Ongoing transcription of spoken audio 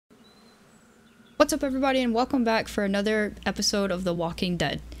What's up everybody and welcome back for another episode of The Walking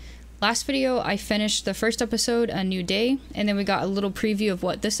Dead. Last video I finished the first episode, A New Day, and then we got a little preview of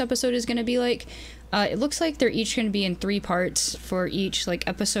what this episode is going to be like. It looks like they're each going to be in 3 parts for each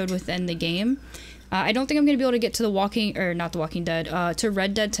episode within the game. I don't think I'm going to be able to get to to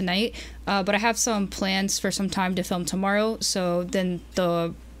Red Dead tonight, but I have some plans for some time to film tomorrow, so then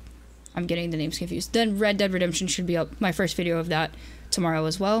I'm getting the names confused. Then Red Dead Redemption should be up, my first video of that, tomorrow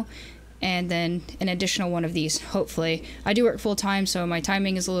as well. And then an additional one of these, hopefully. I do work full-time, so my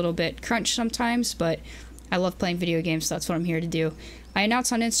timing is a little bit crunched sometimes, but I love playing video games, so that's what I'm here to do. I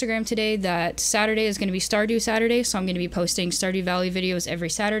announced on Instagram today that Saturday is going to be Stardew Saturday, so I'm going to be posting Stardew Valley videos every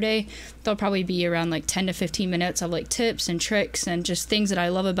Saturday. They'll probably be around 10 to 15 minutes of tips and tricks and just things that I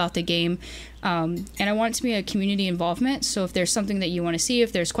love about the game. And I want it to be a community involvement, so if there's something that you want to see,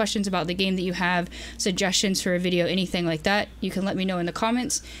 if there's questions about the game that you have, suggestions for a video, anything like that, you can let me know in the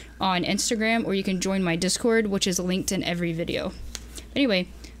comments on Instagram, or you can join my Discord, which is linked in every video. Anyway,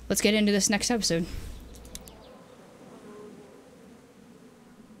 let's get into this next episode.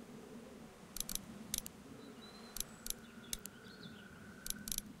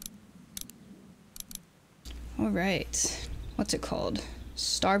 Alright, what's it called?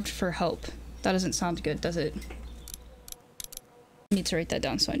 Starved for Help. That doesn't sound good, does it? I need to write that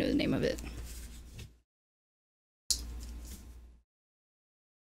down so I know the name of it.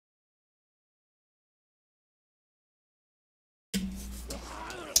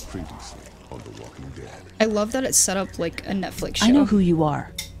 Previously on The Walking Dead. I love that it's set up like a Netflix show. I know who you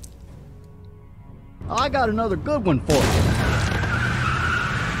are. I got another good one for you.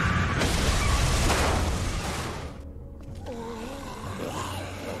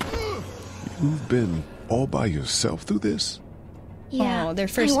 You've been all by yourself through this? Yeah, oh, their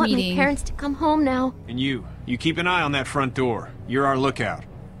first I want meeting. my parents to come home now. And you keep an eye on that front door. You're our lookout.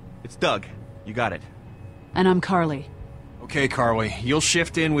 It's Doug. You got it. And I'm Carly. Okay, Carly, you'll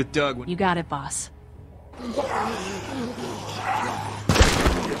shift in with Doug when... You got it, boss.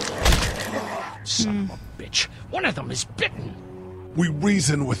 Son of a bitch. One of them is bitten. We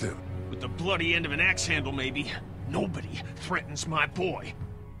reason with him. With the bloody end of an axe handle, maybe. Nobody threatens my boy.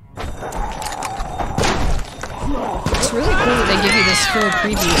 It's really cool that they give you this full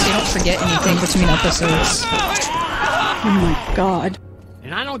preview so you don't forget anything between episodes. Oh my god.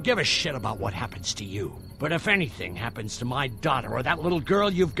 And I don't give a shit about what happens to you. But if anything happens to my daughter or that little girl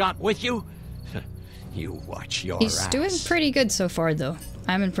you've got with you, you watch your He's ass. doing pretty good so far, though.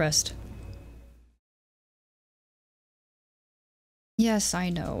 I'm impressed. Yes, I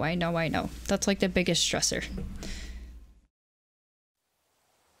know. That's the biggest stressor.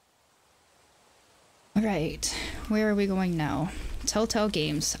 Alright, where are we going now? Telltale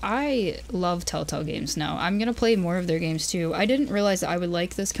Games. I love Telltale Games now. I'm gonna play more of their games too. I didn't realize that I would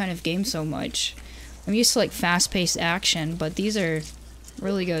like this kind of game so much. I'm used to fast-paced action, but these are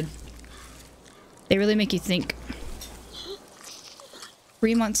really good. They really make you think.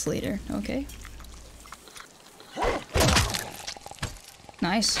 3 months later, okay.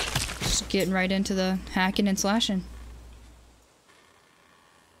 Nice. Just getting right into the hacking and slashing.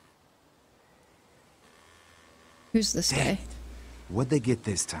 Who's this guy? What'd they get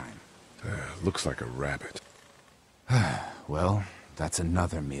this time? Looks like a rabbit. Well, that's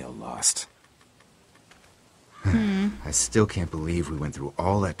another meal lost. I still can't believe we went through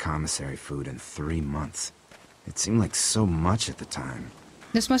all that commissary food in 3 months. It seemed like so much at the time.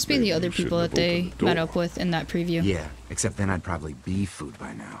 This must be Maybe the other you people that shouldn't have they opened the met door. up with in that preview. Yeah, except then I'd probably be food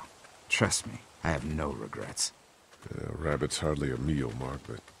by now. Trust me, I have no regrets. Rabbit's hardly a meal, Mark,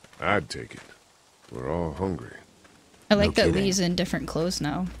 but I'd take it. We're all hungry. I like No that kidding. Lee's in different clothes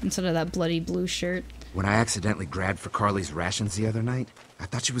now, instead of that bloody blue shirt. When I accidentally grabbed for Carly's rations the other night, I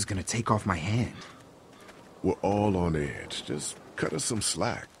thought she was gonna take off my hand. We're all on edge. Just cut us some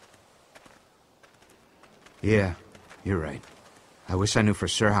slack. Yeah, you're right. I wish I knew for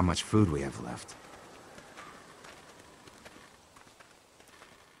sure how much food we have left.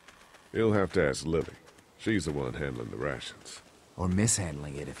 You'll have to ask Lily. She's the one handling the rations. Or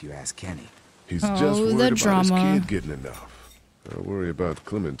mishandling it if you ask Kenny. He's Oh, just worried the about drama. his kid getting enough. I worry about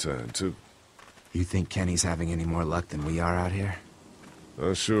Clementine, too. You think Kenny's having any more luck than we are out here?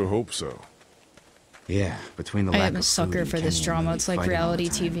 I sure hope so. Yeah, between the I lack am a of sucker food and for this Kenny and drama. Lily It's like fighting all the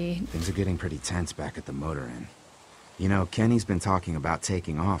reality time, TV. Things are getting pretty tense back at the motor inn. You know, Kenny's been talking about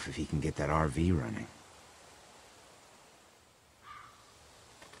taking off if he can get that RV running.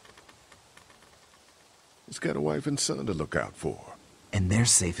 He's got a wife and son to look out for. And they're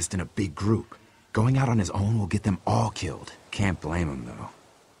safest in a big group. Going out on his own will get them all killed. Can't blame him, though.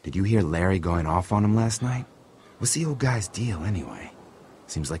 Did you hear Larry going off on him last night? What's the old guy's deal, anyway?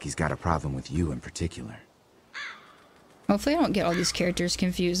 Seems like he's got a problem with you in particular. Hopefully I don't get all these characters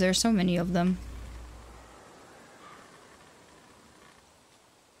confused. There are so many of them.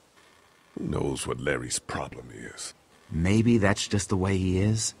 Who knows what Larry's problem is? Maybe that's just the way he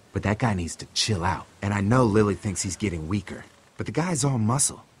is, but that guy needs to chill out. And I know Lily thinks he's getting weaker, but the guy's all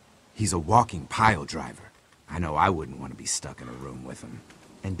muscle. He's a walking pile driver. I know I wouldn't want to be stuck in a room with him.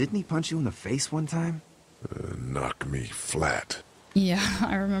 And didn't he punch you in the face one time? Knock me flat. Yeah,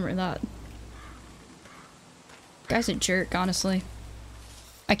 I remember that. Guy's a jerk, honestly.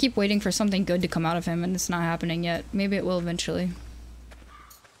 I keep waiting for something good to come out of him, and it's not happening yet. Maybe it will eventually.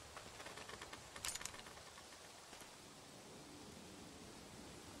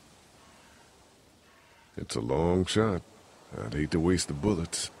 It's a long shot. I'd hate to waste the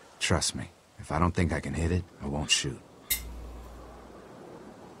bullets. Trust me, if I don't think I can hit it, I won't shoot.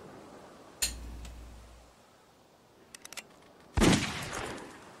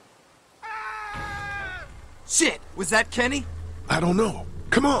 Shit! Was that Kenny? I don't know.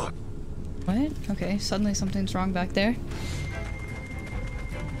 Come on! What? Okay, suddenly something's wrong back there.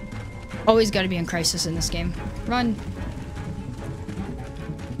 Always gotta be in crisis in this game. Run!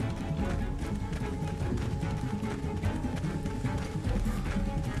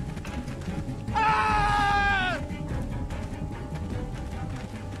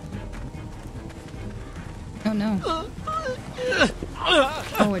 Oh no.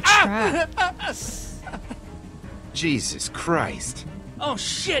 Oh, a trap. Jesus Christ. Oh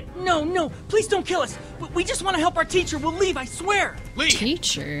shit! No, no! Please don't kill us! We just want to help our teacher. We'll leave, I swear! Lee!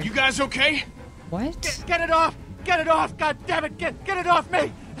 Teacher? You guys okay? What? Get it off! Get it off! God damn it! Get it off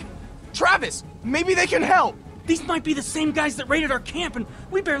me! Travis! Maybe they can help! These might be the same guys that raided our camp, and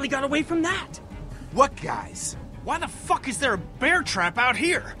we barely got away from that. What guys? Why the fuck is there a bear trap out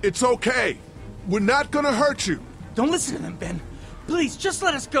here? It's okay. We're not gonna hurt you. Don't listen to them, Ben. Please, just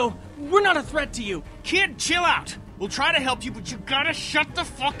let us go. We're not a threat to you. Kid, chill out. We'll try to help you, but you gotta shut the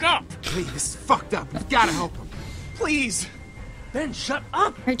fuck up. Lee, this is fucked up. You've gotta help him. Please. Ben, shut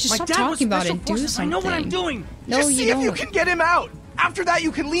up! Alright, just My stop dad talking was about it. Special Do Forces. I know what I'm something. doing. No, Just you see don't. if you can get him out! After that,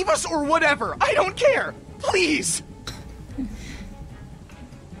 you can leave us or whatever! I don't care! Please! We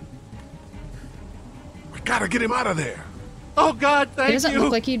gotta get him out of there. Oh god, It thank doesn't you!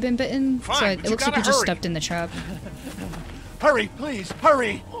 look like he'd been bitten, Fine, so but it you looks like he gotta just hurry. stepped in the trap. Hurry, please,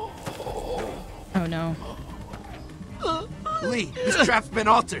 hurry! Oh no. Lee, this trap's been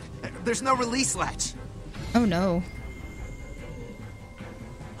altered. There's no release latch. Oh no.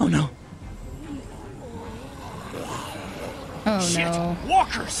 Oh no. Oh Shit. no.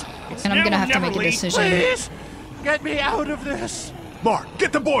 Walkers. It's And I'm now gonna or have to never, make a Lee. decision. Please! Get me out of this! Mark,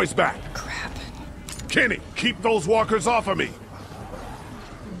 get the boys back. Crap. Kenny, keep those walkers off of me.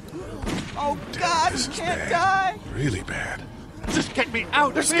 Oh god, This you is can't bad. die! Really bad. Just get me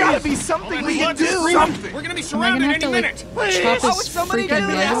out! There's Please. gotta be something All we that can blood do! is Something! We're gonna be Am I surrounded gonna have any to minute. Please! chop How his would somebody freaking get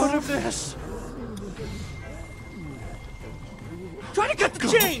me leg out off? of this? Try to cut the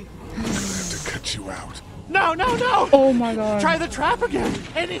chain! I'm gonna have to cut you out. No, no, no! Oh my god. Try the trap again!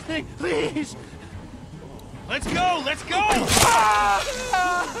 Anything, please! Let's go. Let's go.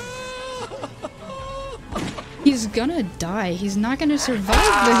 He's gonna die. He's not gonna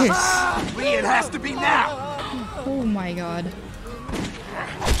survive this. Lee, it has to be now. Oh my god.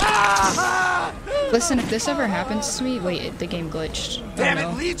 Listen, if this ever happens to me, wait, the game glitched. Damn oh, it,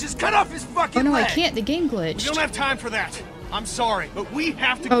 no. Lee, just cut off his fucking Oh no, I leg. can't. The game We don't glitched. have time for that. I'm sorry, but we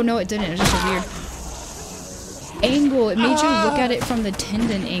have to. Oh no, it didn't. It was just a weird angle. It made you look at it from the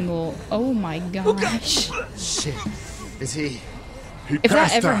tendon angle. Oh my gosh. Shit. Is he? He If that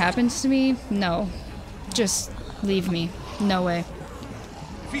passed ever out. happens to me, no. Just leave me. No way.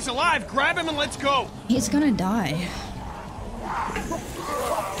 If he's alive, grab him and let's go. He's gonna die.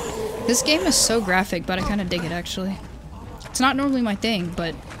 This game is so graphic, but I kind of dig it actually. It's not normally my thing,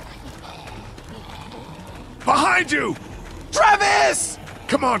 but Behind you! Travis!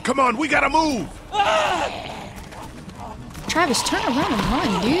 Come on, we gotta move! Travis, turn around and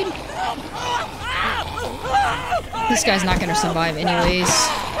run, dude. This guy's not gonna survive anyways.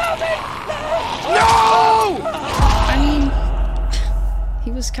 No! I mean,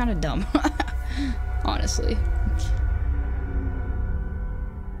 he was kind of dumb, honestly.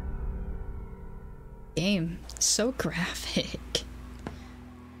 Game, so graphic.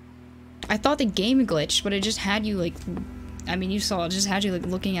 I thought the game glitched, but it just had you like, I mean, you saw it just had you like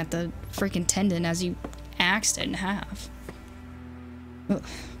looking at the freaking tendon as you axed it in half. Ugh.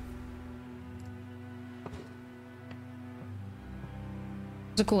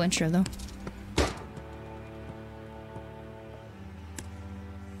 It's a cool intro though.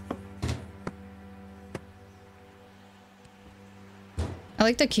 I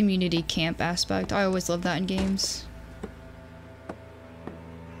like the community camp aspect. I always love that in games.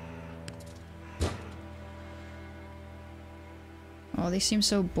 Oh, they seem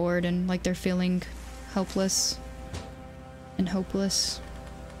so bored and like they're feeling helpless and hopeless.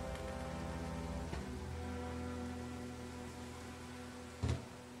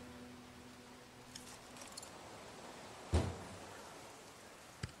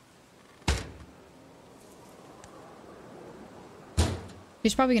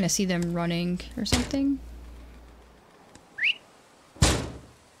 He's probably gonna see them running or something.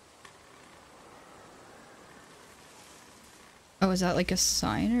 Oh, is that like a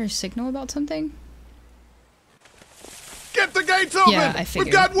sign or a signal about something? Get the gates open! Yeah, I figured.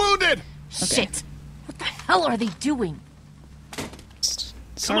 We've got wounded! Okay. Shit! What the hell are they doing?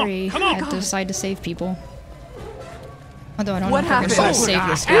 Sorry, come on. I had to decide to save people. Although I don't What know if we're gonna happened? save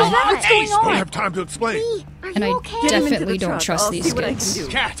this What's guy. going Don't on? have time to explain. Are And I you okay? Get him into definitely the don't truck. trust I'll these see what I kids. can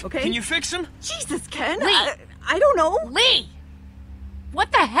do. Cat, Okay? can you fix him? Jesus, Ken. Lee! I don't know. Lee!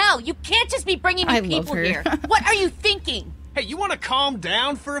 What the hell? You can't just be bringing me I love people her. here. What are you thinking? Hey, you want to calm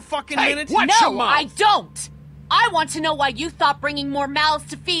down for a fucking Hey, minute? what? No, your mouth. I don't. I want to know why you thought bringing more mouths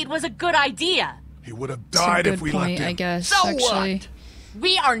to feed was a good idea. He would have It's a died good if we point, left him. I guess, So actually. what?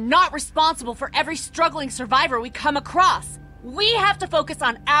 We are not responsible for every struggling survivor we come across. We have to focus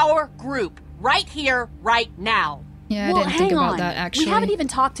on our group, right here, right now. Yeah, I well, didn't hang think about on. that, actually. We haven't even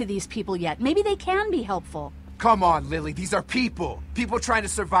talked to these people yet. Maybe they can be helpful. Come on, Lily. These are people. People trying to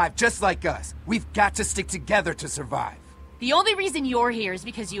survive just like us. We've got to stick together to survive. The only reason you're here is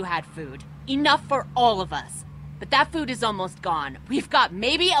because you had food. Enough for all of us. But that food is almost gone. We've got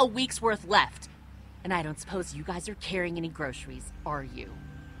maybe a week's worth left. And I don't suppose you guys are carrying any groceries, are you?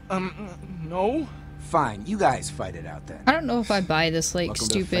 No? Fine, you guys fight it out then. I don't know if I buy this, like, Welcome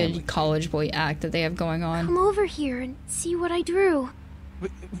to the family. stupid college boy act that they have going on. Come over here and see what I drew.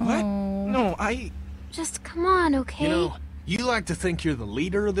 What? Oh. No, I... Just come on, okay? You know, you like to think you're the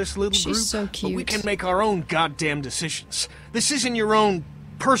leader of this little She's group, so but we cute. can make our own goddamn decisions. This isn't your own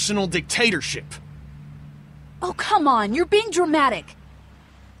personal dictatorship. Oh, come on. You're being dramatic.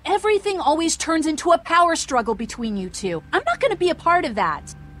 Everything always turns into a power struggle between you two. I'm not going to be a part of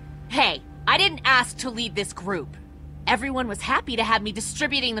that. Hey, I didn't ask to lead this group. Everyone was happy to have me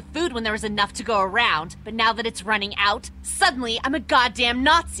distributing the food when there was enough to go around, but now that it's running out, suddenly I'm a goddamn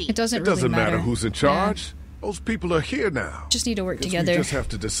Nazi. It doesn't It doesn't really matter who's in Yeah. charge. Those people are here now. Just need to work Guess together. We just have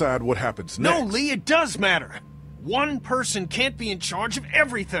to decide what happens No, next. Lee, it does matter. One person can't be in charge of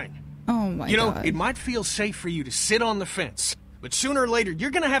everything. Oh my You know, god. it might feel safe for you to sit on the fence, but sooner or later,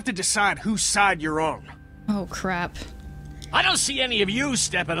 you're gonna have to decide whose side you're on. Oh crap. I don't see any of you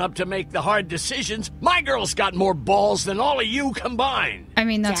stepping up to make the hard decisions. My girl's got more balls than all of you combined. I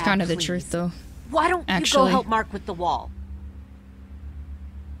mean, that's Dad, kind of the please. truth, though. Why don't you go Actually. help Mark with the wall?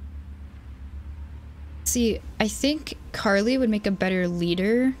 See, I think Carly would make a better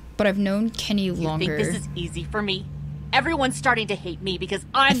leader, but I've known Kenny You longer. think this is easy for me? Everyone's starting to hate me because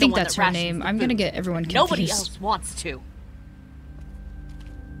I'm I the think one that's that her rations name. the I'm gonna food. get everyone confused. Nobody else wants to.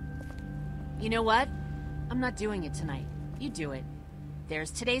 You know what? I'm not doing it tonight. You do it. There's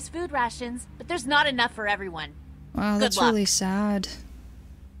today's food rations, but there's not enough for everyone. Wow, Good that's luck. really sad.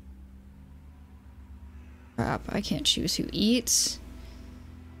 Crap, I can't choose who eats.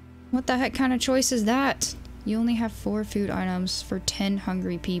 What the heck kind of choice is that? You only have 4 food items for 10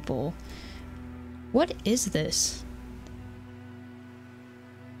 hungry people. What is this?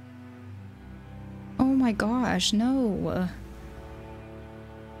 Oh my gosh, no.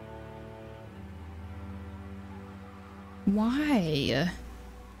 Why?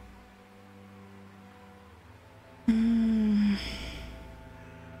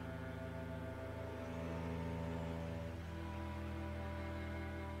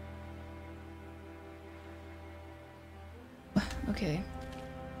 Okay.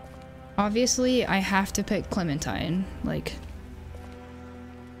 Obviously, I have to pick Clementine. Like...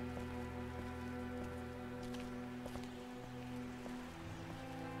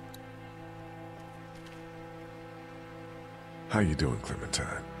 How you doing,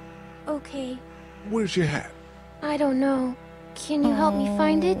 Clementine? Okay. Where's your hat? I don't know. Can you help me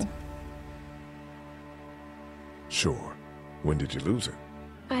find it? Sure. When did you lose it?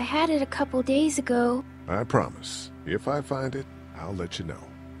 I had it a couple days ago. I promise. If I find it, I'll let you know.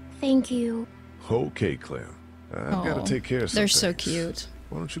 Thank you. Okay, Clem. I've got Aw, to take care of some they're so things. cute.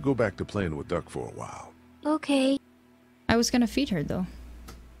 Why don't you go back to playing with Duck for a while? Okay. I was gonna feed her though.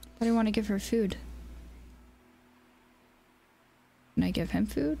 But I want to give her food. Can I give him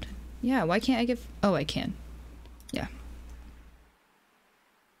food? Yeah, why can't I give... Oh, I can. Yeah.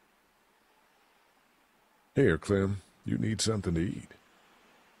 Here, Clem. You need something to eat.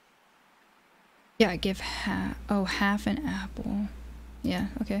 Yeah, give half an apple. Yeah,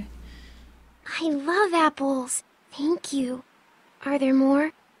 okay. I love apples. Thank you. Are there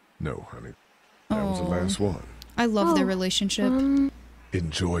more? No, honey. That was the last one. I love their relationship.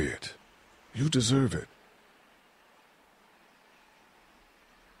 Enjoy it. You deserve it.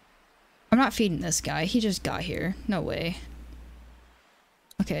 I'm not feeding this guy. He just got here. No way.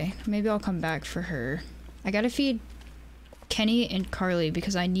 Okay, maybe I'll come back for her. I gotta feed Kenny and Carly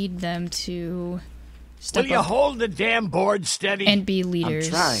because I need them to step Will you up hold the damn board steady? and be leaders.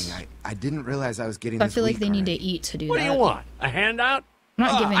 I'm trying. I didn't realize I was getting I this feel like they weak need to already. eat to do What that. do you want? A handout? I'm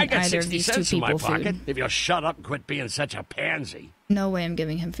not giving I got either of 60 these two cents in my people pocket. food. If you'll shut up and quit being such a pansy. No way I'm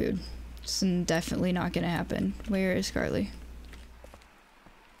giving him food. It's definitely not gonna happen. Where is Carly?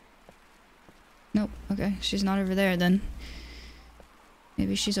 Nope. Okay, she's not over there then.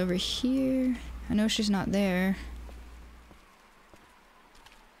 Maybe she's over here. I know she's not there.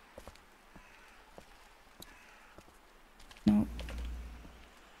 Nope.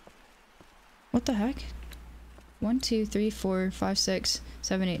 What the heck? 1, 2, 3, 4, 5, 6,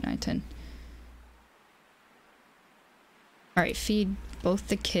 7, 8, 9, 10. Alright, feed both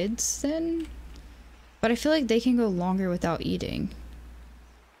the kids then? But I feel like they can go longer without eating.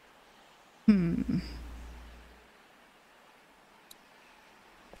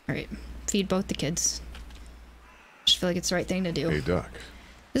 Alright, feed both the kids. Just feel like it's the right thing to do. Hey, Doc.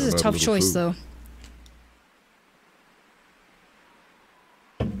 This is a tough choice, though.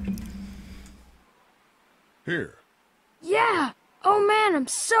 Here. Yeah! Oh man, I'm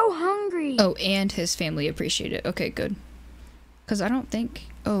so hungry! Oh, and his family appreciate it. Okay, good. Because I don't think...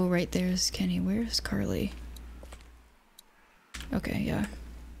 Oh, right there's Kenny. Where's Carly? Okay, yeah.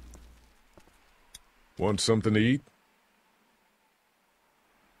 Want something to eat?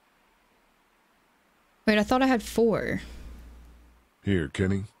 Wait, I thought I had 4. Here,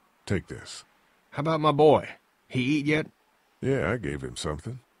 Kenny. Take this. How about my boy? He eat yet? Yeah, I gave him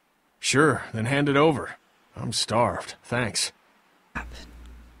something. Sure, then hand it over. I'm starved. Thanks. I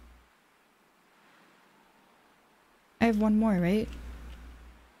have 1 more, right?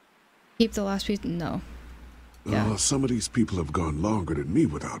 Keep the last piece. No. Yeah. Some of these people have gone longer than me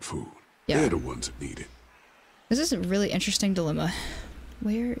without food. Yeah. They're the ones that need it. This is a really interesting dilemma.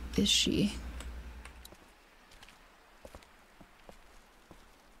 Where is she?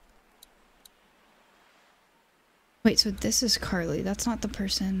 Wait, so this is Carly. That's not the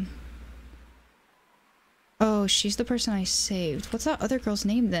person. Oh, she's the person I saved. What's that other girl's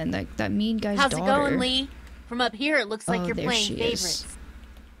name then? That mean guy's How's daughter. it going, Lee? From up here, it looks like Oh, you're there playing she favorites. is.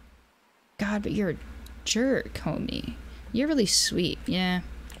 God, but you're a jerk, homie. You're really sweet. Yeah.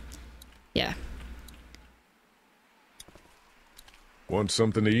 Yeah. Want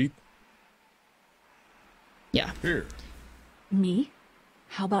something to eat? Yeah. Here. Me?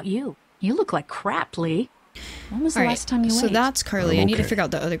 How about you? You look like crap, Lee. When was the All right, last time you so ate? that's Carly. I need to okay. figure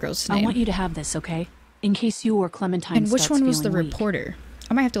out the other girl's I name. want you to have this, okay? In case you or Clementine And which starts one was the feeling weak. reporter?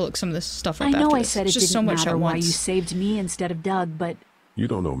 I might have to look some of this stuff up I know after I this. said It's it just didn't so much matter at why once. you saved me instead of Doug, but You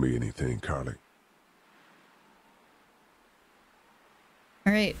don't owe me anything, Carly.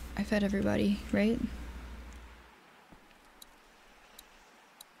 All right, I fed everybody, right?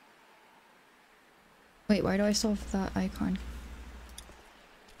 Wait, why do I still have that icon?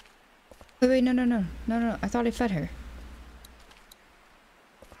 Wait, no. I thought I fed her.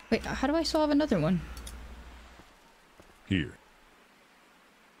 Wait, how do I still have another one? Here.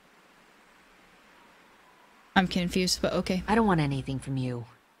 I'm confused, but okay. I don't want anything from you.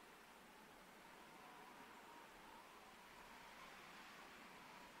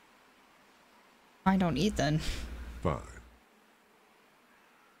 I don't eat then. Fine.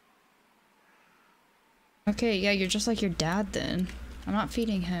 Okay, yeah, you're just like your dad then. I'm not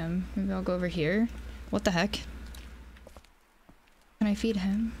feeding him. Maybe I'll go over here. What the heck? Can I feed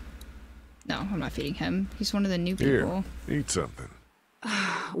him? No, I'm not feeding him. He's one of the new people. Here. Eat something.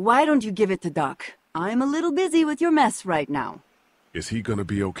 Why don't you give it to Doc? I'm a little busy with your mess right now. Is he gonna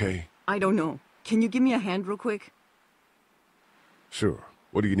be okay? I don't know. Can you give me a hand real quick? Sure.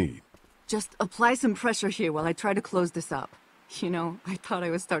 What do you need? Just apply some pressure here while I try to close this up. You know, I thought I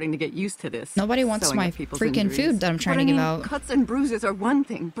was starting to get used to this. Nobody wants sewing my up people's freaking injuries. food that I'm trying But to give I mean, out. Cuts and bruises are one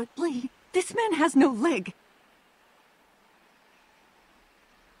thing, but Lee, this man has no leg.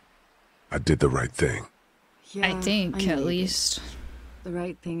 I did the right thing. Yeah, I think, know at you did. least. The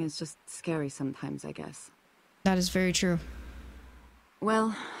right thing is just scary sometimes, I guess. That is very true.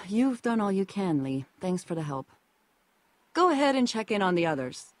 Well, you've done all you can, Lee. Thanks for the help. Go ahead and check in on the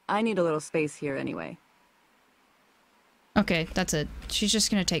others. I need a little space here anyway. Okay, that's it. She's just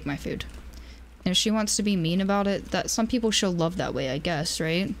gonna take my food. And if she wants to be mean about it, that some people she'll love that way, I guess,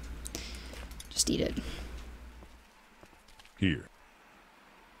 right? Just Just eat it. Here.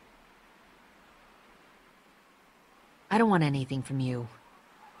 I don't want anything from you.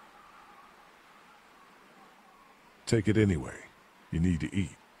 Take it anyway. You need to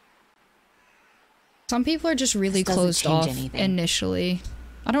eat. Some people are just really This doesn't closed change off anything. initially.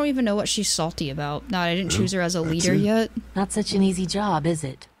 I don't even know what she's salty about. Nah, I didn't choose her as a That's leader it. yet. Not such an easy job, is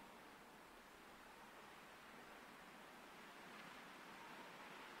it?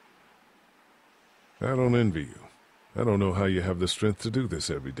 I don't envy you. I don't know how you have the strength to do this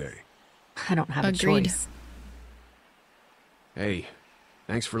every day. I don't have Agreed. a choice. Hey,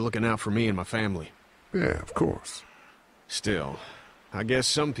 thanks for looking out for me and my family. Yeah, of course. Still, I guess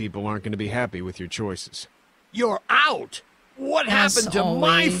some people aren't going to be happy with your choices. You're out! What As happened to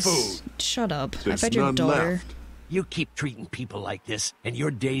my always. food? Shut up. There's I bet your none daughter. left. You keep treating people like this, and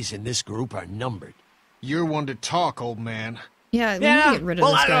your days in this group are numbered. You're one to talk, old man. Yeah, we need to get rid of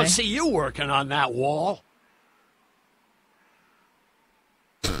well, this I guy. don't see you working on that wall.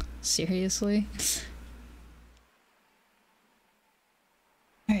 Seriously?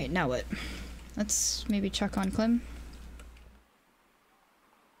 Alright, now what? Let's maybe check on Clem.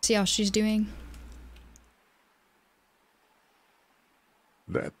 See how she's doing.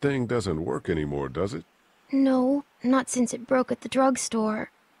 That thing doesn't work anymore, does it? No, not since it broke at the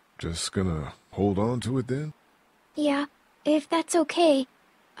drugstore. Just gonna hold on to it then? Yeah, if that's okay.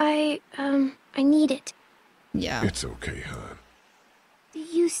 I need it. Yeah. It's okay, hon.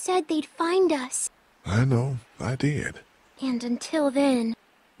 You said they'd find us. I know, I did. And until then,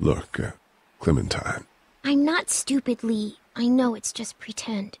 Look, Clementine. I'm not stupid, Lee. I know it's just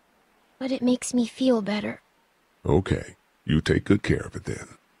pretend. But it makes me feel better. Okay, you take good care of it then.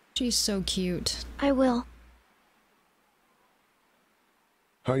 She's so cute. I will.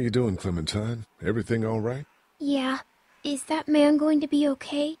 How you doing, Clementine? Everything all right? Yeah. Is that man going to be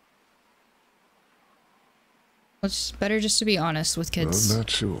okay? It's better just to be honest with kids. I'm not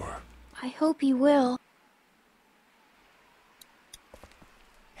sure. I hope he will.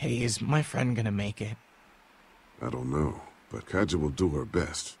 Hey, is my friend gonna make it? I don't know, but Kaja will do her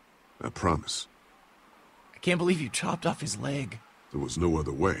best. I promise. I can't believe you chopped off his leg. There was no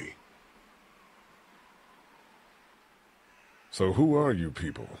other way. So who are you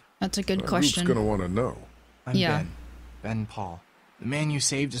people? That's a good Our question. group's gonna want to know. I'm Yeah. Ben. Ben Paul. The man you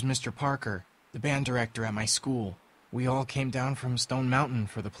saved is Mr. Parker, the band director at my school. We all came down from Stone Mountain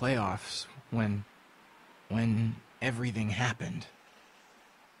for the playoffs when everything happened.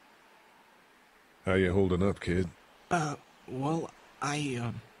 How you holding up, kid? Well,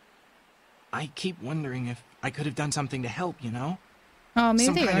 I keep wondering if I could have done something to help, you know? Oh, maybe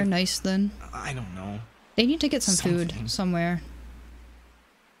Some they kind are of- nice then. I don't know. They need to get some Something. food somewhere.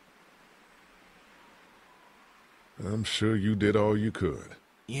 I'm sure you did all you could.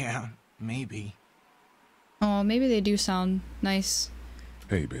 Yeah, maybe. Oh, maybe they do sound nice.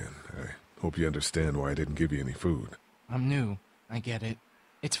 Hey, Ben, I hope you understand why I didn't give you any food. I'm new. I get it.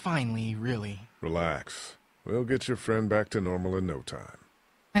 It's fine, Lee, really. Relax. We'll get your friend back to normal in no time.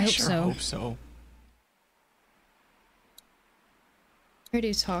 I hope sure so. hope so. I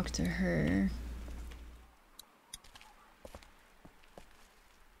already talked to her.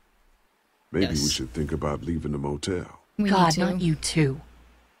 Maybe we Yes. should think about leaving the motel. We God, need to. not you too.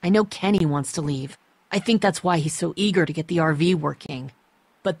 I know Kenny wants to leave. I think that's why he's so eager to get the RV working.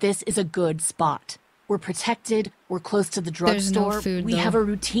 But this is a good spot. We're protected, we're close to the There's no drugstore, food, we though. have a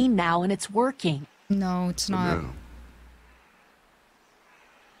routine now and it's working. No, it's For not. now.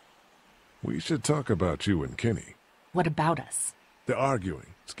 We should talk about you and Kenny. What about us? The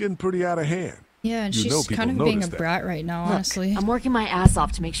arguing. It's getting pretty out of hand. Yeah, and You know she's people kind of being a notice that. brat right now, Look, honestly. I'm working my ass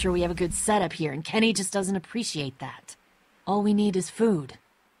off to make sure we have a good setup here, and Kenny just doesn't appreciate that. All we need is food.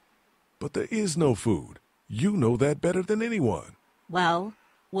 But there is no food. You know that better than anyone. Well,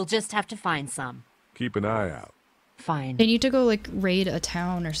 we'll just have to find some. Keep an eye out. Fine. They need to go, like, raid a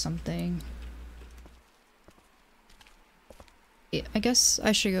town or something. Yeah, I guess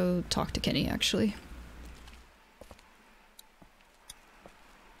I should go talk to Kenny, actually.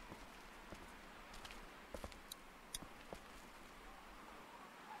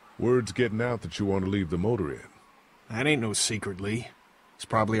 Word's getting out that you want to leave the motor in. That ain't no secret, Lee. It's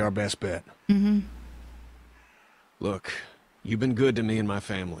probably our best bet. Mm-hmm. Look, you've been good to me and my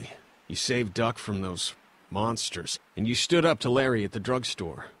family. You saved Duck from those monsters, and you stood up to Larry at the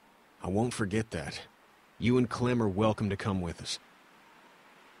drugstore. I won't forget that. You and Clem are welcome to come with us.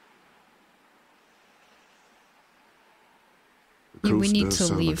 The Yeah, we coast need does to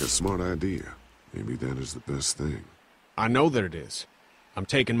sound leave. like a smart idea. Maybe that is the best thing. I know that it is. I'm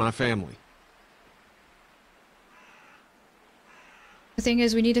taking my family. The thing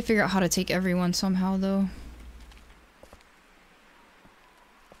is, we need to figure out how to take everyone somehow, though.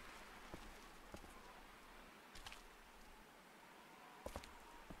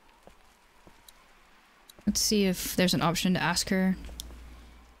 Let's see if there's an option to ask her.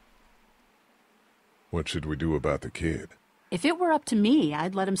 What should we do about the kid? If it were up to me,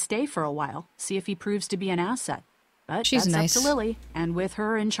 I'd let him stay for a while, see if he proves to be an asset. But She's that's nice. up to Lily, and with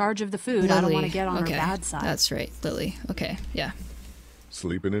her in charge of the food, I don't want to get on her bad side. That's right, Lily. Okay, yeah.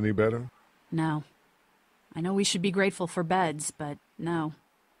 Sleeping any better? No. I know we should be grateful for beds, but no,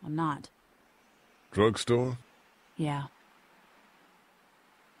 I'm not. Drugstore? Yeah.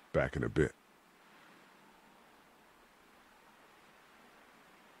 Back in a bit.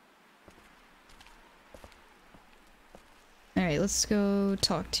 Alright, let's go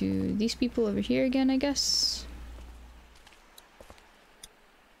talk to these people over here again, I guess.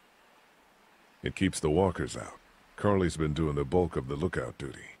 It keeps the walkers out. Carly's been doing the bulk of the lookout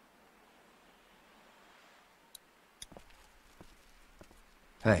duty.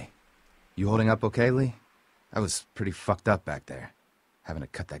 Hey, you holding up okay, Lee? I was pretty fucked up back there, having to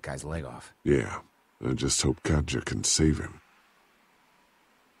cut that guy's leg off. Yeah, I just hope Katjaa can save him.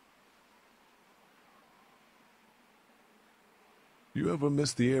 You ever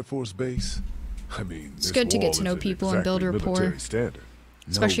miss the Air Force Base? I mean, It's good to get to know people and build rapport. Standard.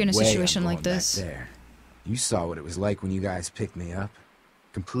 Especially in a No way situation I'm like going this. back there. You saw what it was like when you guys picked me up.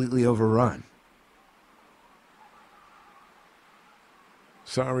 Completely overrun.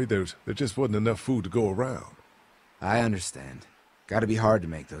 Sorry, there just wasn't enough food to go around. I understand. Gotta be hard to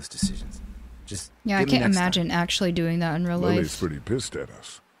make those decisions. Just Yeah, I get me can't next time. imagine actually doing that in real Lily's life. pretty pissed at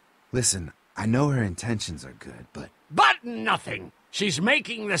us. Listen, I know her intentions are good, but... But nothing. She's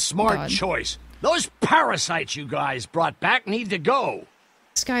making the smart God. choice. Those parasites you guys brought back need to go.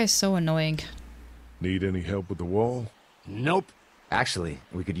 This guy is so annoying. Need any help with the wall? Nope. Actually,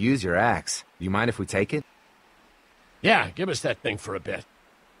 we could use your axe. Do you mind if we take it? Yeah, give us that thing for a bit.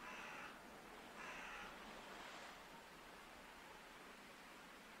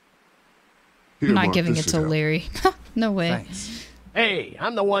 Here, I'm not Mark, giving this it should to help. Larry. No way. Thanks. Hey,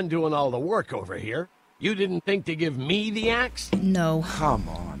 I'm the one doing all the work over here. You didn't think to give me the axe? No. Come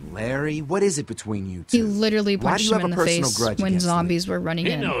on, Larry. What is it between you He two? literally Why do punched you him have in a the personal face grudge when against zombies were running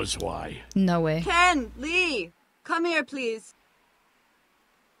He in. knows why. No way. Ken, Lee, come here, please.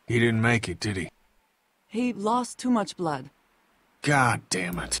 He didn't make it, did he? He lost too much blood. God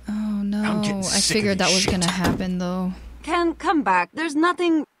damn it. Oh no. I'm getting I sick of figured this that was shit. gonna happen though. Ken, come back. There's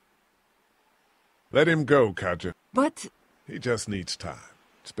nothing... Let him go, Katjaa. But He just needs time.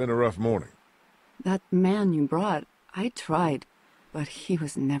 It's been a rough morning. that man you brought, I tried, but he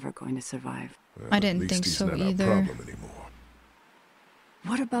was never going to survive. Well, I at didn't least think he's so not either. Our problem anymore.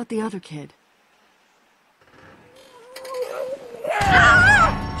 What about the other kid?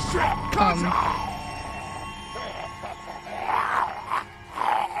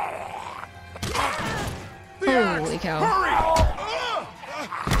 Holy cow.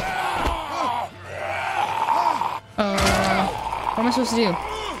 What am I supposed to do?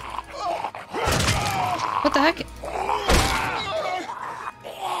 What the heck?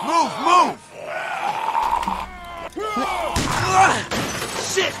 Move!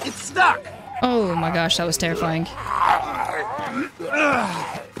 Shit, it's stuck! Oh my gosh, that was terrifying.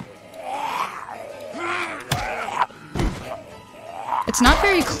 It's not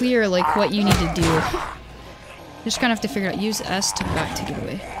very clear, like, what you need to do. You just kind of have to figure out, use S to back to get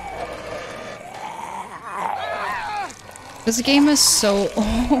away. This game is so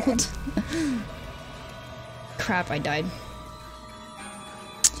old. Crap, I died.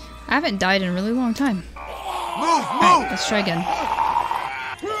 I haven't died in a really long time. Alright, let's try again.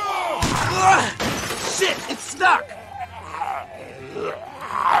 Shit, it's stuck!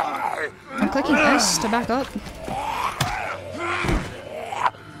 I'm clicking S to back up.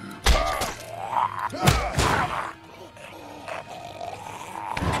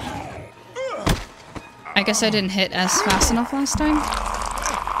 I guess I didn't hit S fast enough last time.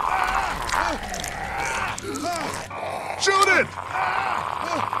 Shoot it!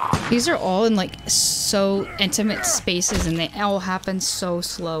 These are all in like so intimate spaces and they all happen so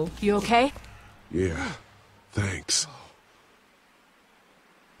slow. You okay? Yeah, thanks.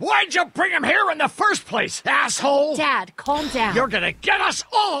 Why'd you bring him here in the first place, asshole? Dad, calm down. You're gonna get us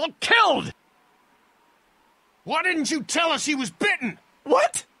all killed! Why didn't you tell us he was bitten?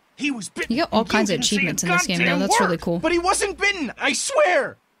 What? He was bitten. You get all and kinds of didn't say a achievements in this game, though. goddamn That's really word. cool. But he wasn't bitten, I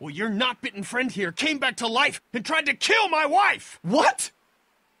swear. Well, your not bitten friend here came back to life and tried to kill my wife. What?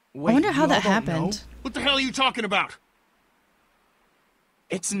 I wonder how that happened. What the hell are you talking about?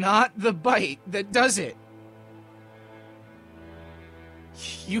 It's not the bite that does it.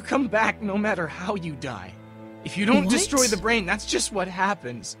 You come back no matter how you die. If you don't What? destroy the brain, that's just what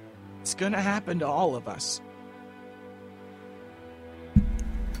happens. It's gonna happen to all of us.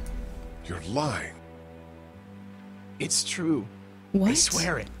 You're lying. It's true. What? I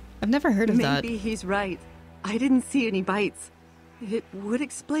swear it. I've never heard of that. Maybe he's right. I didn't see any bites. It would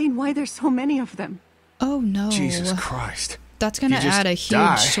explain why there's so many of them. Oh no. Jesus Christ. That's gonna You just add a huge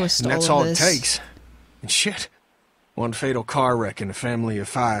die, twist to and that's all all of it this. takes. And shit. One fatal car wreck and a family of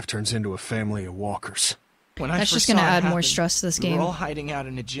 5 turns into a family of walkers. When I That's first just gonna saw it add more happen, stress to this we game. were all hiding out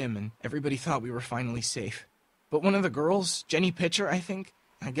in a gym, and everybody thought we were finally safe. But one of the girls, Jenny Pitcher, I think,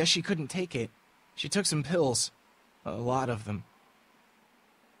 I guess she couldn't take it. She took some pills. A lot of them.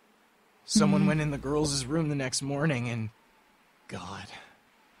 Someone went in the girls' room the next morning, and... God.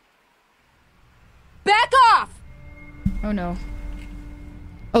 Back off! Oh no.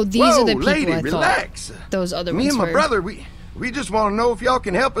 Oh, these are the people lady, I relax. thought those other Me ones and my were. brother, we just want to know if y'all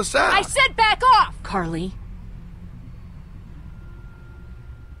can help us out. I said back off! Carly.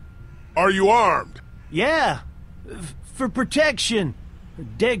 Are you armed? Yeah, for protection.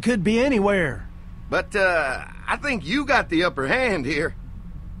 Dead could be anywhere. But, I think you got the upper hand here.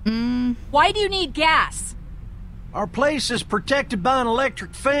 Why do you need gas? Our place is protected by an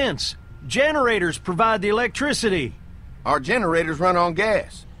electric fence. Generators provide the electricity. Our generators run on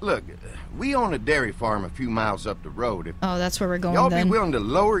gas. Look, we own a dairy farm a few miles up the road. If Oh, that's where we're going y'all then. be willing to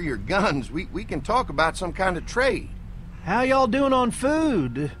lower your guns, we can talk about some kind of trade. How y'all doing on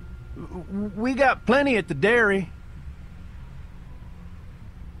food? We got plenty at the dairy.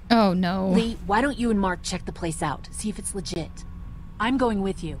 Oh no. Lee, why don't you and Mark check the place out? See if it's legit. I'm going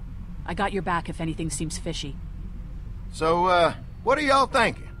with you. I got your back if anything seems fishy. So, what are y'all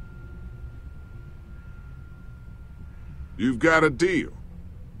thinking? You've got a deal.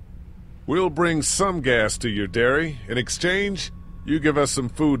 We'll bring some gas to your dairy. In exchange, you give us some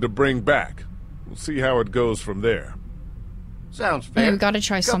food to bring back. We'll see how it goes from there. Sounds fair. Hey, we gotta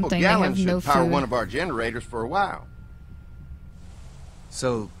try A couple something. They have gallons no should power food. one of our generators for a while.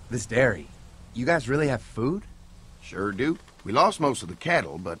 So, this dairy, you guys really have food? Sure do. We lost most of the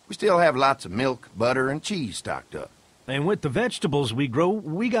cattle, but we still have lots of milk, butter, and cheese stocked up. And with the vegetables we grow,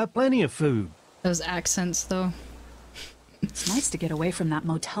 we got plenty of food. Those accents though. It's nice to get away from that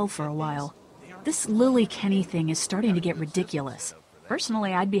motel for a while. This Lily Kenny thing is starting to get ridiculous.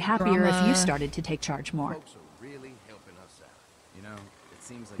 Personally, I'd be happier if you Drama. started to take charge more.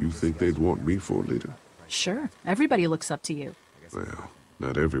 You think they'd want me for a leader? Sure, everybody looks up to you. Well,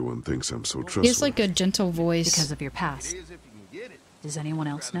 not everyone thinks I'm so He trustworthy. has like a gentle voice. Because of your past. Does anyone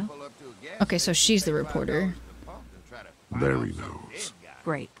else know? Okay, so she's the reporter. Larry knows.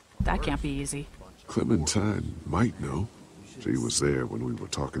 Great. That can't be easy. Clementine might know. She was there when we were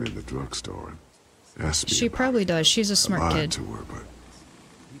talking in the drugstore and asked me She about probably does. She's a it. I smart lied kid. to her, but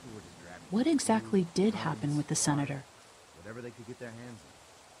What exactly did happen with the senator?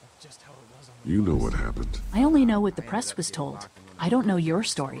 you know what happened. I only know what the press was told. I don't know your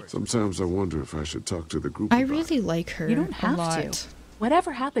story. Sometimes I wonder if I should talk to the group I about really like her You don't a have lot. to.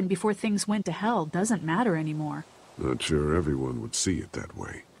 Whatever happened before things went to hell doesn't matter anymore. it. Not sure everyone would see it that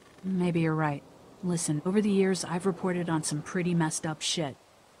way. Maybe you're right. Listen, over the years, I've reported on some pretty messed up shit.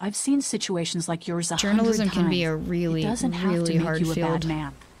 I've seen situations like yours 100 Journalism times. can be a really, it doesn't have really to make hard you a field. bad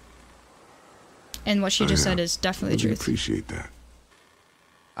man. And what she just I said is definitely the really truth. appreciate that.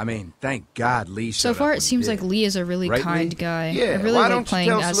 I mean, thank God Lee So showed far, up it when seems he like did. Lee is a really Right, kind Lee? guy. Yeah, I really why like don't you playing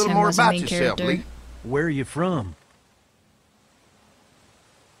tell us a as little him more as a about main yourself, character. Lee? Where are you from?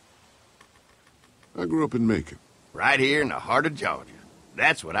 I grew up in Macon. Right here in the heart of Georgia.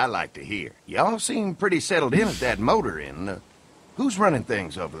 That's what I like to hear. Y'all seem pretty settled in at that motor inn. Who's running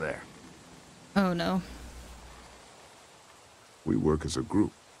things over there? Oh no. We work as a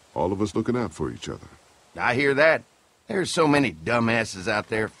group, all of us looking out for each other. I hear that. There's so many dumbasses out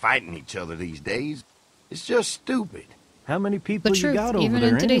there fighting each other these days. It's just stupid. How many people The you truth, got over even there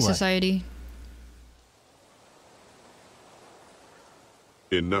in today's anyway? society.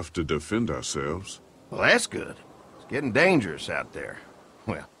 Enough to defend ourselves. Well, that's good. It's getting dangerous out there.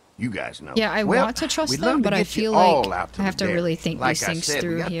 Well, you guys know. Yeah, I Well, want to trust we'd them, love to but I get you feel all like out I have the to really dairy. think like these I things said,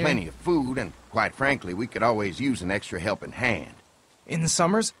 through we got here. plenty of food, and quite frankly, we could always use an extra helping hand. In the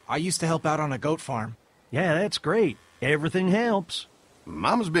summers, I used to help out on a goat farm. Yeah, that's great. Everything helps.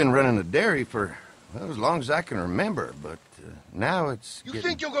 Mama's been running a dairy for, well, as long as I can remember, but now it's You getting...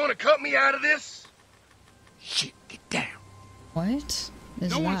 think you're gonna cut me out of this? Shit, get down. What is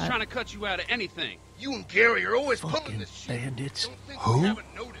No one's that? trying to cut you out of anything. You and Gary are always pulling Fucking this shit. bandits. Don't think Who? we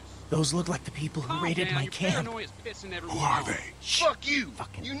haven't noticed. Those look like the people who raided my camp. Who are they? Fuck you!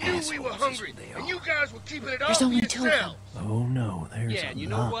 You knew we were hungry, and you guys were keeping it all There's for only 2 of them. yourselves. Oh no, there's Yeah, a you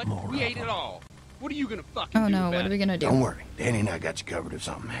know lot what? more We of ate it them. all. What are you gonna fucking Oh do no, about what are we it? gonna do? Don't worry. Danny and I got you covered if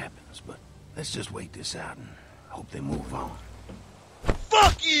something happens, but let's just wait this out and hope they move on.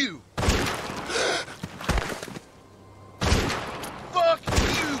 Fuck you! Fuck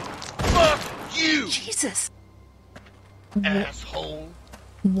you! Fuck you! Jesus. Asshole.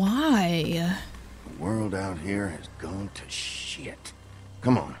 Why? The world out here has gone to shit.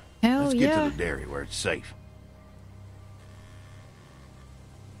 Come on. Hell Let's get yeah. to the dairy where it's safe.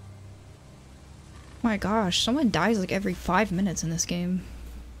 My gosh, someone dies like every 5 minutes in this game.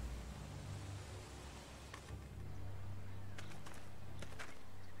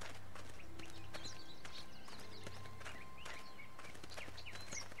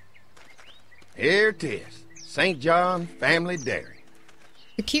 Here it is. St. John Family Dairy.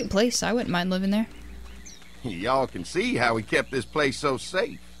 A cute place. I wouldn't mind living there. Y'all can see how we kept this place so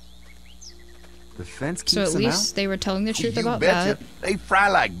safe. The fence keeps So at them least they were telling the truth You about betcha. that. They fry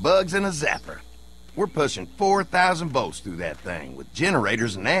like bugs in a zapper. We're pushing 4,000 volts through that thing with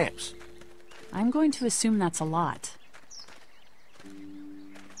generators and amps. I'm going to assume that's a lot.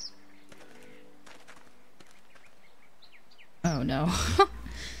 Oh no.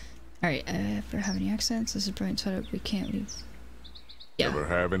 Alright, if we have any accidents, this is Brian setup. We can't leave. Yeah. Ever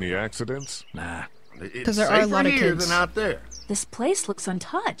have any accidents? Nah. Because there are a lot of kids. Than out there. This place looks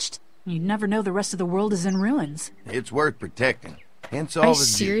untouched. You never know the rest of the world is in ruins. It's worth protecting. Hence all I the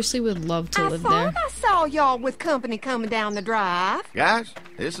seriously would love to live there. I saw y'all with company coming down the drive. Guys,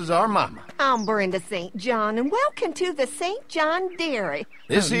 this is our mama. I'm Brenda St. John, and welcome to the St. John Dairy.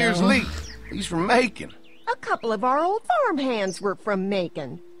 This here's Lee. He's from Macon. A couple of our old farmhands were from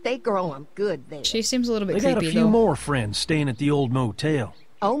Macon. They grow 'em good there. She seems a little bit They got a creepy few though. more friends staying at the old motel.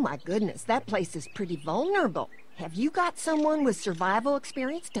 Oh my goodness, that place is pretty vulnerable. Have you got someone with survival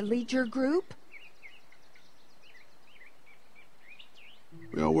experience to lead your group?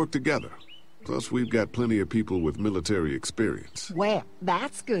 We all work together. Plus, we've got plenty of people with military experience. Well,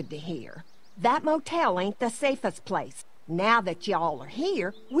 that's good to hear. That motel ain't the safest place. Now that y'all are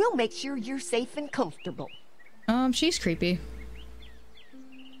here, we'll make sure you're safe and comfortable. She's creepy.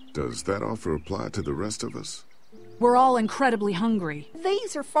 Does that offer apply to the rest of us? We're all incredibly hungry.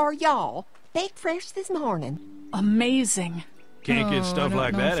 These are for y'all. Baked fresh this morning. Amazing. Can't Oh, get I stuff don't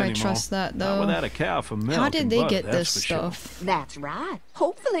like know that if I anymore. trust that, though. Not without a cow for milk. How did and they butter, get that's this for sure. stuff? That's right.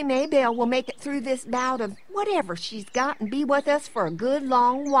 Hopefully Maybelle will make it through this bout of whatever she's got and be with us for a good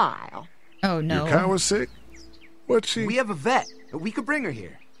long while. Oh no. Your cow is sick? What's she? We have a vet. We could bring her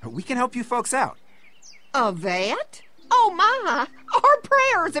here. We can help you folks out. A vet? Oh my! Our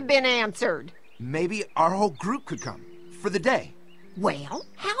prayers have been answered. Maybe our whole group could come for the day. Well,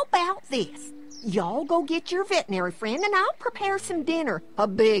 how about this? Y'all go get your veterinary friend and I'll prepare some dinner. A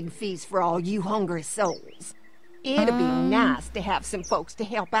big feast for all you hungry souls. It'd be nice to have some folks to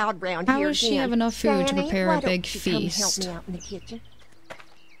help out around How here does she again. have enough food to Danny, prepare why a big don't you come feast? help me out in the kitchen?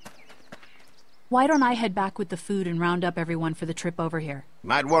 Why don't I head back with the food and round up everyone for the trip over here?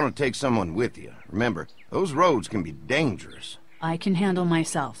 Might want to take someone with you. Remember, those roads can be dangerous. I can handle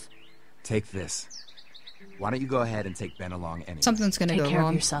myself. Take this. Why don't you go ahead and take Ben along anyway? Something's gonna Take go care wrong.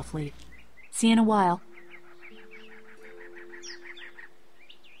 of yourself, Lee. See you in a while.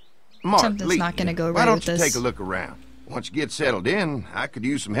 Mark, Something's Lee, not gonna go why right don't with you this. take a look around? Once you get settled in, I could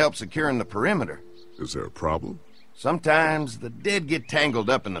use some help securing the perimeter. Is there a problem? Sometimes the dead get tangled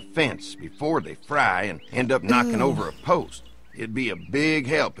up in the fence before they fry and end up knocking over a post. It'd be a big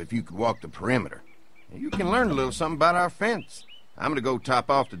help if you could walk the perimeter. You can learn a little something about our fence. I'm gonna go top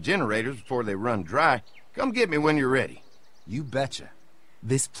off the generators before they run dry. Come get me when you're ready. You betcha.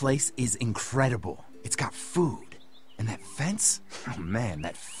 This place is incredible. It's got food. And that fence? Oh man,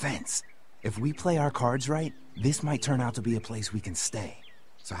 that fence. If we play our cards right, this might turn out to be a place we can stay.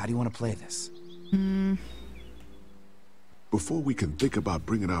 So how do you want to play this? Before we can think about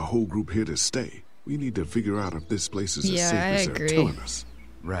bringing our whole group here to stay, we need to figure out if this place is as Yeah, safe I as they're agree. telling us.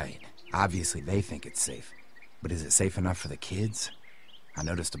 Right. Obviously they think it's safe. But is it safe enough for the kids? I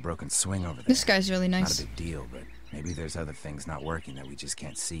noticed a broken swing over there. This guy's really nice. Not a big deal, but maybe there's other things not working that we just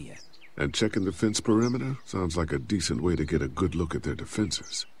can't see yet. And checking the fence perimeter sounds like a decent way to get a good look at their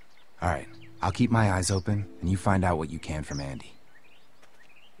defenses. All right. I'll keep my eyes open, and you find out what you can from Andy.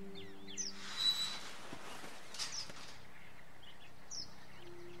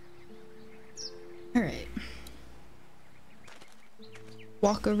 Alright.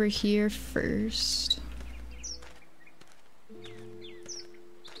 Walk over here first.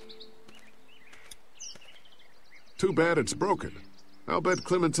 Too bad it's broken. I'll bet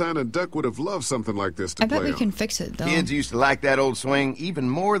Clementine and Duck would have loved something like this to I bet play we on. can fix it, though. Kids used to like that old swing even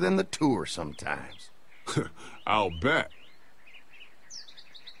more than the tour sometimes. I'll bet.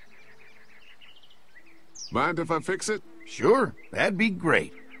 Mind if I fix it? Sure, that'd be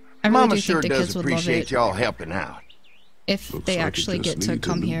great. I really Mama do sure think the does kids would love appreciate it. y'all helping out. If Looks they like actually it just get to needs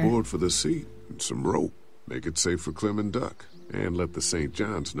come a new here. board for the seat and some rope. Make it safe for Clem and Duck. And let the St.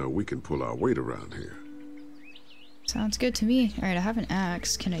 John's know we can pull our weight around here. Sounds good to me. Alright, I have an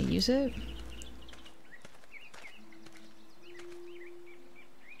axe. Can I use it?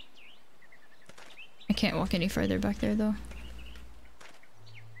 I can't walk any further back there, though.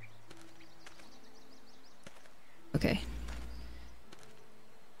 Okay.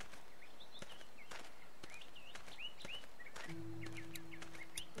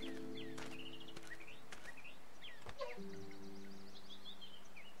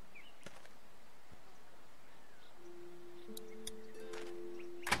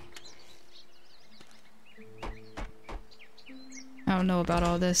 I don't know about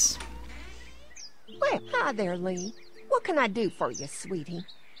all this. Well, hi there, Lee. What can I do for you, sweetie?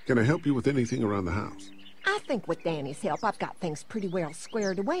 Can I help you with anything around the house? I think with Danny's help, I've got things pretty well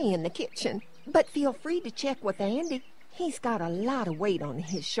squared away in the kitchen. But feel free to check with Andy. He's got a lot of weight on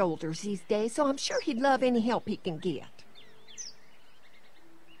his shoulders these days, so I'm sure he'd love any help he can get.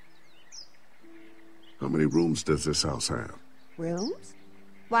 How many rooms does this house have? Rooms?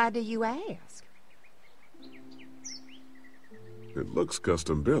 Why do you ask? It looks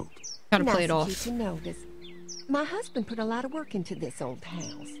custom built. Gotta nice play it of off. you to notice. My husband put a lot of work into this old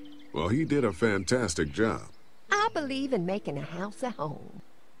house. Well, he did a fantastic job. I believe in making a house a home.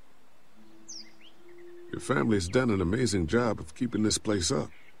 Your family's done an amazing job of keeping this place up.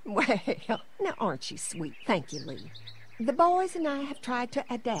 Well, now aren't you sweet? Thank you, Lee. The boys and I have tried to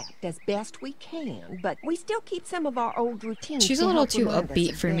adapt as best we can, but we still keep some of our old routines. She's to a little help too remind us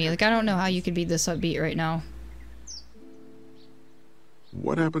upbeat of for me. better Like, I don't know how you could be this upbeat right now.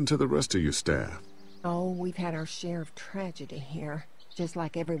 What happened to the rest of your staff? Oh, we've had our share of tragedy here, just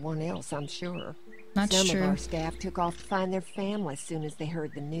like everyone else, I'm sure. That's Some true. of our staff took off to find their families as soon as they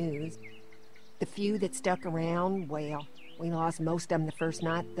heard the news. The few that stuck around, well, we lost most of them the first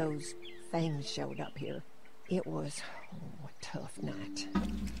night those things showed up here. It was a tough night.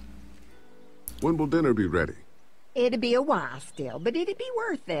 When will dinner be ready? It'll be a while still, but it'll be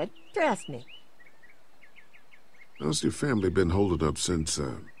worth it. Trust me. How's your family been holding up since,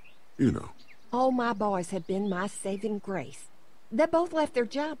 you know? All my boys have been my saving grace. They both left their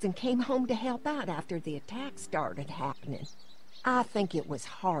jobs and came home to help out after the attack started happening. I think it was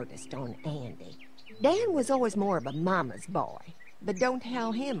hardest on Andy. Dan was always more of a mama's boy, but don't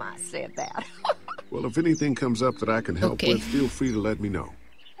tell him I said that. Well, if anything comes up that I can help with, feel free to let me know.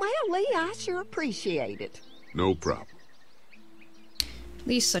 Well, Lee, I sure appreciate it. No problem.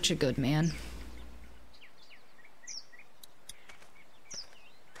 Lee's such a good man.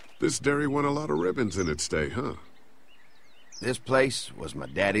 This dairy won a lot of ribbons in its day, huh? This place was my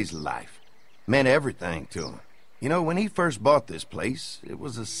daddy's life. Meant everything to him. You know, when he first bought this place, it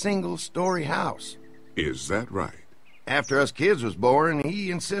was a single-story house. Is that right? After us kids was born,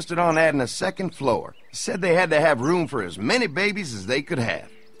 he insisted on adding a second floor. Said they had to have room for as many babies as they could have.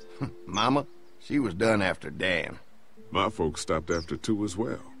 Mama, she was done after Dan. My folks stopped after 2 as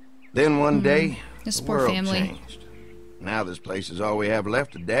well. Then one day, This the poor world family. changed. Now this place is all we have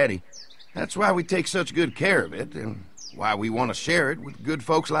left of Daddy. That's why we take such good care of it, and why we want to share it with good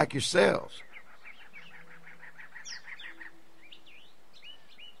folks like yourselves.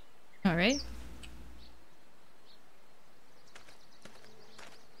 All right.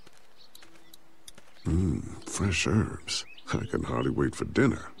 Fresh herbs. I can hardly wait for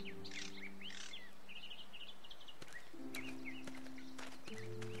dinner.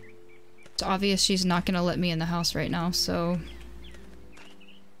 It's obvious she's not gonna let me in the house right now, so...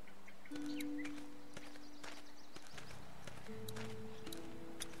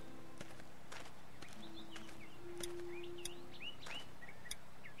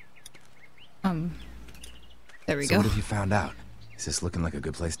 There we So go. what have you found out? Is this looking like a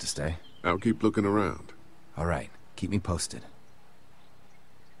good place to stay? I'll keep looking around. All right, keep me posted.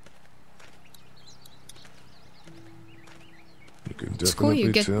 You can It's cool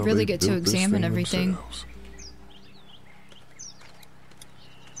you definitely tell really they get to built this examine thing everything. themselves.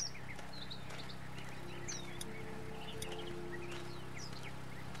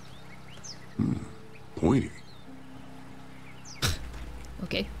 Pointy.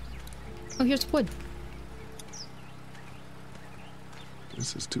 Okay. Oh, here's wood.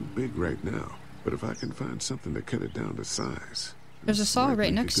 This is too big right now, but if I can find something to cut it down to size. There's a this saw might right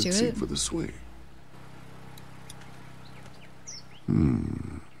make a next good to seat it. for the swing.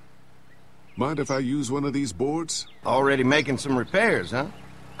 Mind if I use one of these boards? Already making some repairs, huh?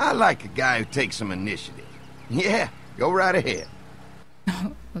 I like a guy who takes some initiative. Yeah, go right ahead.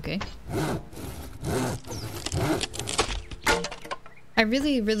 Okay. I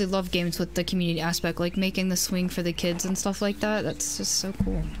really, really love games with the community aspect, like making the swing for the kids and stuff like that. That's just so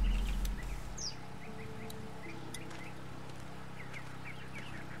cool.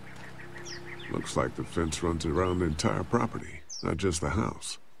 Looks like the fence runs around the entire property, not just the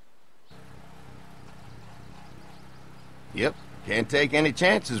house. Yep, can't take any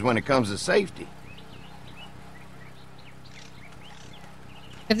chances when it comes to safety.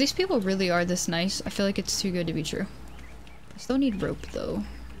 If these people really are this nice, I feel like it's too good to be true. I still need rope, though.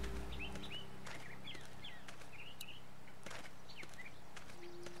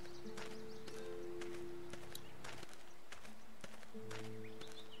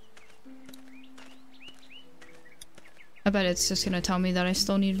 I bet it's just gonna tell me that I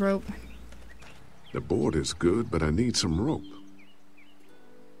still need rope. The board is good, but I need some rope.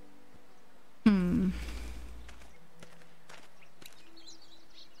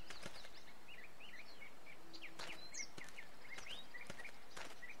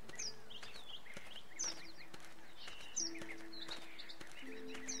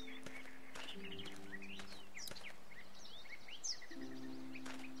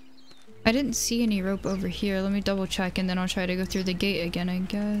 I didn't see any rope over here. Let me double check and then I'll try to go through the gate again, I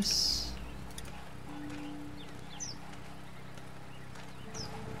guess.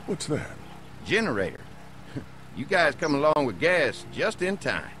 What's that? Generator. You guys come along with gas just in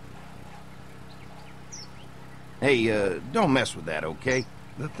time. Hey, don't mess with that, okay?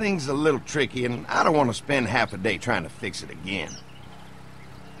 The thing's a little tricky and I don't want to spend half a day trying to fix it again.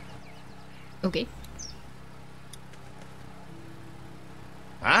 Okay.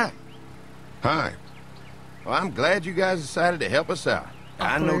 Hi. Hi. Well, I'm glad you guys decided to help us out.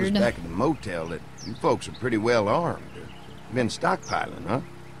 I noticed back at the motel that you folks are pretty well armed. Been stockpiling, huh?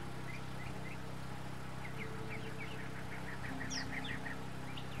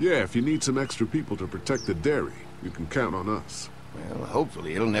 Yeah, if you need some extra people to protect the dairy, you can count on us. Well,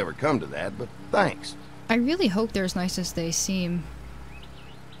 hopefully it'll never come to that, but thanks. I really hope they're as nice as they seem.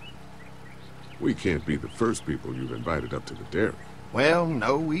 We can't be the first people you've invited up to the dairy. Well,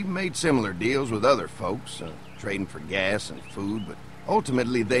 no, we've made similar deals with other folks, trading for gas and food, but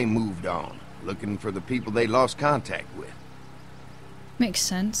ultimately they moved on, looking for the people they lost contact with. Makes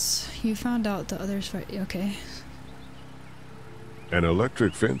sense. You found out the others fight. Okay. An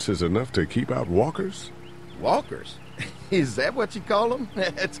electric fence is enough to keep out walkers? Walkers? Is that what you call them?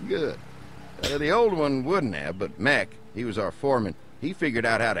 That's good. The old one wouldn't have, but Mac, he was our foreman, he figured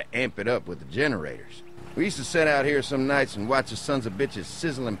out how to amp it up with the generators. We used to sit out here some nights and watch the sons of bitches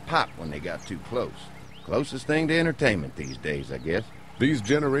sizzle and pop when they got too close. Closest thing to entertainment these days, I guess. These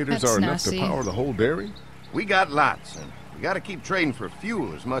generators are enough to power the whole dairy? We got lots, and we gotta keep trading for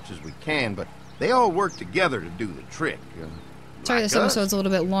fuel as much as we can, but they all work together to do the trick. Sorry, this episode's a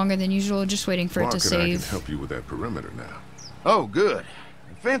little bit longer than usual, just waiting for it to save. Mark and I can help you with that perimeter now. Oh, good.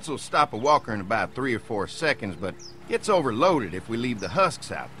 The fence will stop a walker in about 3 or 4 seconds, but gets overloaded if we leave the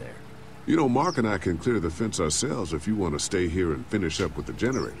husks out there. You know, Mark and I can clear the fence ourselves if you want to stay here and finish up with the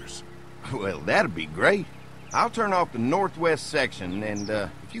generators. Well, that'd be great. I'll turn off the northwest section, and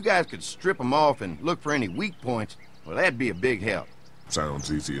if you guys could strip them off and look for any weak points, well, that'd be a big help.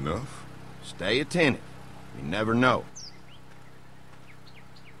 Sounds easy enough. Stay attentive. You never know.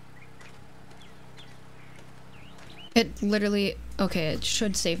 It literally... Okay, it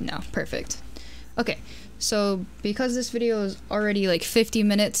should save now. Perfect. Okay, so because this video is already like 50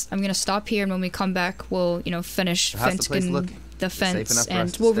 minutes, I'm gonna stop here, and when we come back, we'll, you know, finish fencing the fence,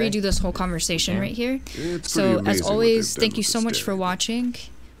 and we'll redo this whole conversation right here. So, as always, thank you so much for watching.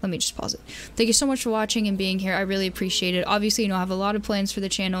 Let me just pause it. Thank you so much for watching and being here. I really appreciate it. Obviously, you know, I have a lot of plans for the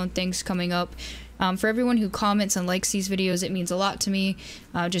channel and things coming up. For everyone who comments and likes these videos, it means a lot to me,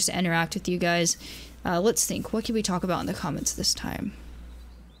 just to interact with you guys. Let's think. What can we talk about in the comments this time?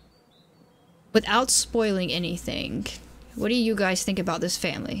 Without spoiling anything, what do you guys think about this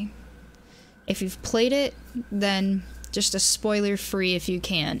family? If you've played it, then just a spoiler-free if you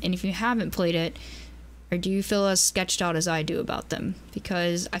can. And if you haven't played it, or do you feel as sketched out as I do about them?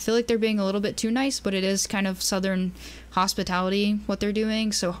 Because I feel like they're being a little bit too nice, but it is kind of southern hospitality what they're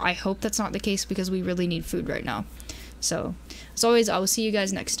doing. So I hope that's not the case because we really need food right now. So, as always, I will see you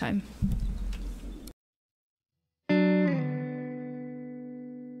guys next time.